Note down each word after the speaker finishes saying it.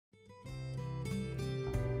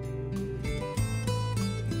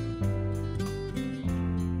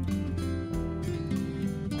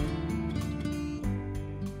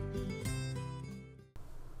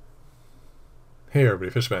Hey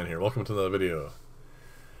everybody, Fishman here. Welcome to another video.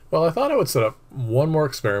 Well, I thought I would set up one more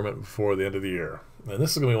experiment before the end of the year. And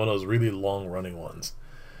this is going to be one of those really long-running ones.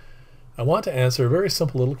 I want to answer a very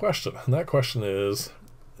simple little question. And that question is,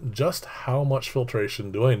 just how much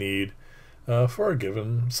filtration do I need for a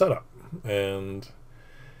given setup? And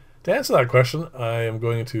to answer that question, I am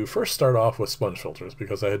going to first start off with sponge filters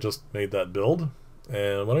because I had just made that build.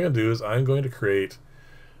 And what I'm going to do is I'm going to create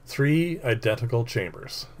 3 identical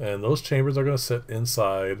chambers, and those chambers are going to sit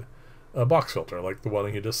inside a box filter like the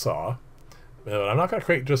one you just saw. And I'm not going to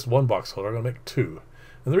create just one box filter, I'm going to make 2.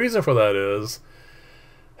 And the reason for that is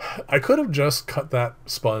I could have just cut that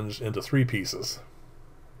sponge into 3 pieces,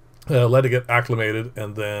 let it get acclimated,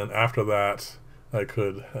 and then after that I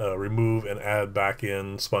could remove and add back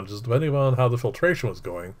in sponges depending on how the filtration was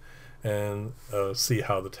going and see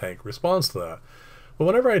how the tank responds to that. But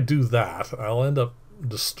whenever I do that, I'll end up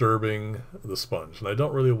disturbing the sponge, and I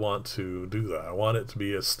don't really want to do that. I want it to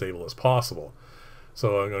be as stable as possible.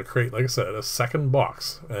 So I'm going to create, like I said, a second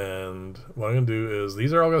box, and what I'm going to do is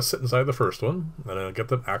these are all going to sit inside the first one, and I'm going to get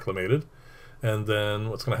them acclimated. And then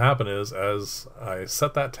what's going to happen is, as I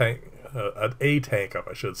set that tank, a tank up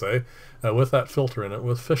I should say, with that filter in it,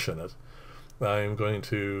 with fish in it, I'm going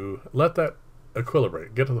to let that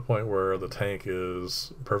equilibrate, get to the point where the tank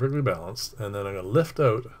is perfectly balanced, and then I'm going to lift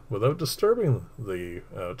out, without disturbing the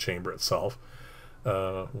chamber itself,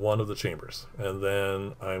 one of the chambers. And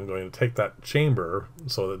then I'm going to take that chamber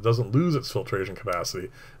so that it doesn't lose its filtration capacity,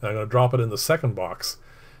 and I'm going to drop it in the second box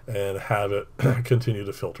and have it continue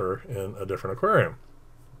to filter in a different aquarium.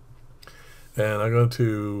 And I'm going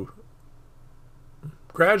to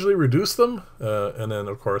gradually reduce them, and then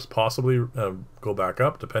of course possibly go back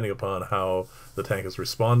up depending upon how the tank is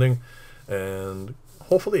responding, and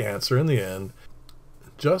hopefully answer in the end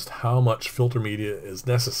just how much filter media is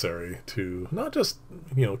necessary to not just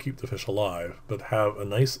keep the fish alive, but have a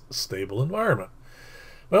nice stable environment.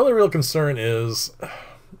 My only real concern is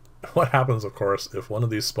what happens, of course, if one of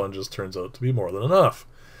these sponges turns out to be more than enough.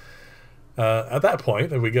 At that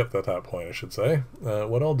point, if we get to that point I should say,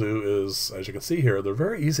 what I'll do is, as you can see here, they're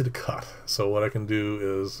very easy to cut. So what I can do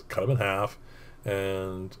is cut them in half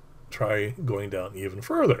and try going down even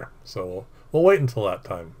further. So we'll wait until that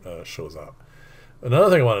time shows up. Another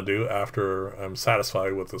thing I want to do after I'm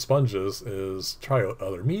satisfied with the sponges is try out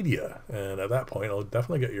other media. And at that point I'll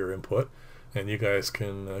definitely get your input, and you guys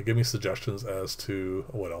can give me suggestions as to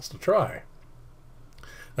what else to try.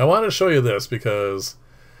 Now, I wanted to show you this because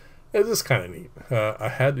it is kind of neat. I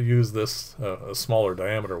had to use this, a smaller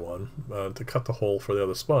diameter one, to cut the hole for the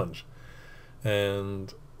other sponge.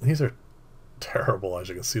 And these are terrible, as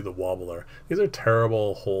you can see the wobble there. These are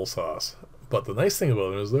terrible hole saws. But the nice thing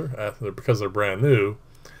about them is they're because they're brand new,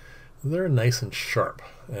 they're nice and sharp.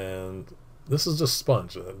 And this is just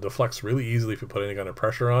sponge, and it deflects really easily if you put any kind of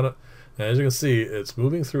pressure on it. And as you can see, it's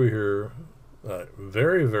moving through here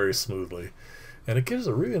very, very smoothly. And it gives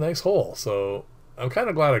a really nice hole. So I'm kind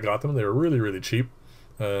of glad I got them. They were really, really cheap,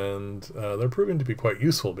 and they're proving to be quite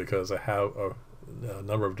useful because I have a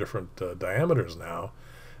number of different diameters now,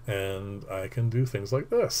 and I can do things like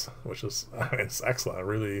this, which is it's excellent. I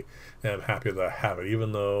really am happy that I have it,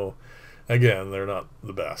 even though, again, they're not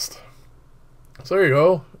the best. So there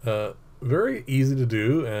you go. Very easy to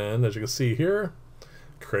do, and as you can see here,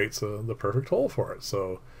 creates the perfect hole for it.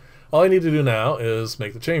 So all I need to do now is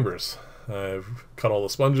make the chambers. I've cut all the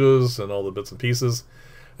sponges and all the bits and pieces.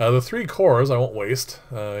 The 3 cores I won't waste.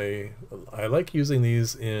 I like using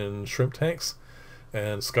these in shrimp tanks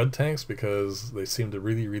and scud tanks because they seem to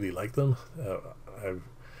really, really like them.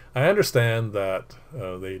 I understand that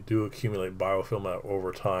they do accumulate biofilm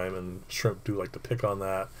over time, and shrimp do like to pick on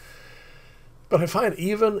that. But I find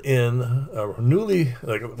even in newly,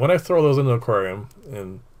 like when I throw those in an aquarium,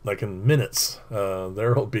 and like in minutes,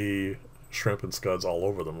 there will be shrimp and scuds all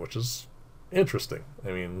over them, which is interesting.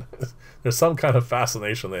 I mean, there's some kind of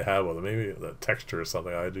fascination they have with it. Maybe the texture or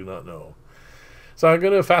something, I do not know. So I'm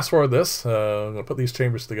going to fast forward this. I'm going to put these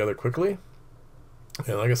chambers together quickly.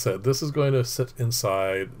 And like I said, this is going to sit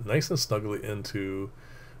inside nice and snugly into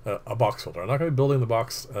a box filter. I'm not going to be building the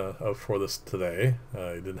box for this today.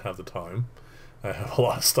 I didn't have the time. I have a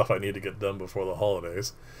lot of stuff I need to get done before the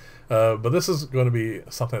holidays. But this is going to be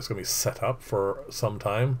something that's going to be set up for some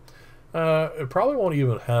time. It probably won't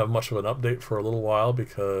even have much of an update for a little while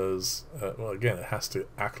because, well, again, it has to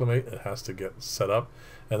acclimate, it has to get set up,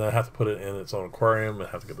 and then I have to put it in its own aquarium, I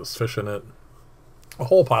have to get this fish in it. A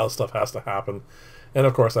whole pile of stuff has to happen, and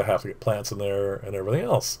of course I have to get plants in there and everything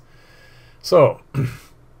else. So,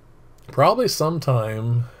 probably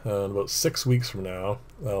sometime in about 6 weeks from now,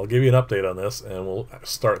 I'll give you an update on this, and we'll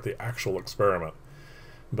start the actual experiment.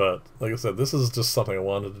 But like I said, this is just something I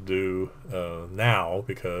wanted to do now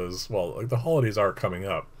because, well, like the holidays are coming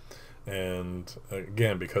up. And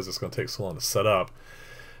again, because it's going to take so long to set up,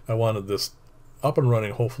 I wanted this up and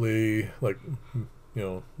running, hopefully, like,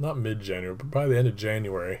 not mid-January, but by the end of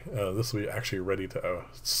January, this will be actually ready to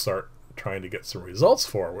start trying to get some results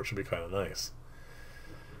for, which would be kind of nice.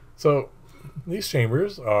 So these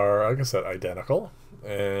chambers are, like I said, identical,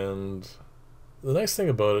 and the nice thing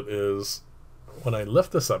about it is when I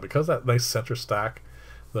lift this up, because that nice center stack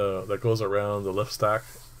that goes around the lift stack,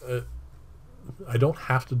 I don't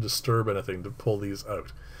have to disturb anything to pull these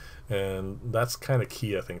out, and that's kind of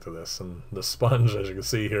key, I think, to this. And the sponge, as you can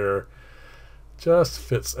see here, just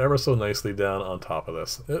fits ever so nicely down on top of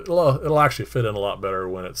this. It'll actually fit in a lot better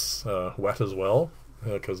when it's wet as well,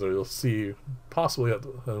 because you'll see possibly at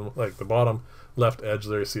like the bottom left edge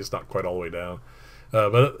there, you see it's not quite all the way down,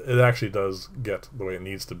 but it actually does get the way it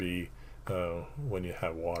needs to be when you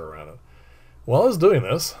have water around it. While I was doing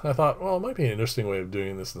this, I thought, well, it might be an interesting way of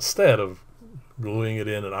doing this instead of gluing it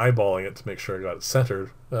in and eyeballing it to make sure I got it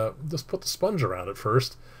centered. Just put the sponge around it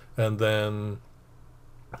first and then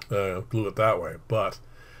glue it that way. But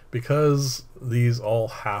because these all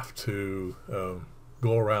have to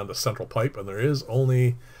go around a central pipe, and there is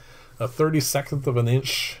only a 32nd of an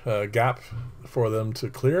inch gap for them to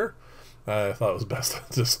clear, I thought it was best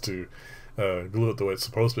just to glue it the way it's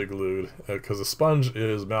supposed to be glued, because the sponge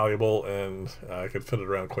is malleable and I could fit it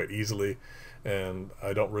around quite easily, and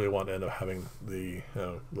I don't really want to end up having the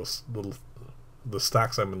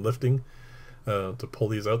stacks I've been lifting to pull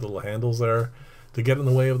these out, the little handles there, to get in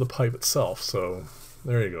the way of the pipe itself. So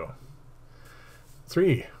there you go.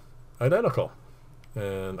 3 identical,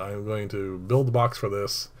 and I'm going to build the box for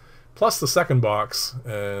this plus the second box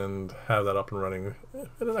and have that up and running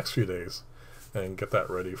in the next few days and get that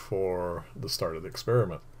ready for the start of the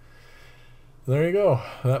experiment. And there you go.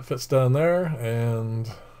 That fits down there, and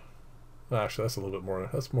actually that's a little bit more,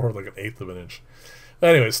 that's more like an 1/8 of an inch.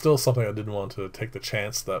 Anyway, still something I didn't want to take the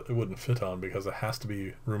chance that it wouldn't fit on, because it has to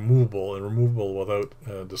be removable, and removable without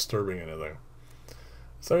disturbing anything.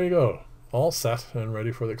 So there you go, all set and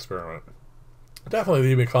ready for the experiment. Definitely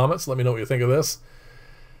leave me comments, let me know what you think of this.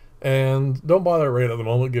 And don't bother right at the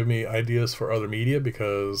moment, give me ideas for other media,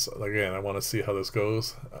 because again, I want to see how this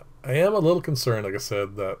goes. I am a little concerned, like I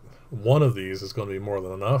said, that one of these is going to be more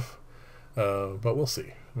than enough, but we'll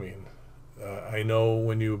see. I mean, I know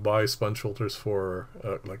when you buy sponge filters for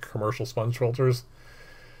like commercial sponge filters,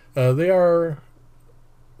 they are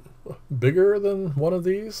bigger than one of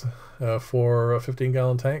these for a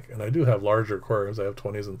 15-gallon tank, and I do have larger aquariums. I have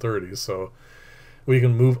 20s and 30s, so we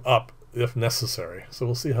can move up if necessary. So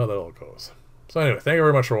we'll see how that all goes. So anyway, thank you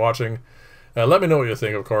very much for watching. Let me know what you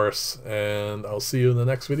think, of course, and I'll see you in the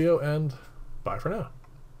next video, and bye for now.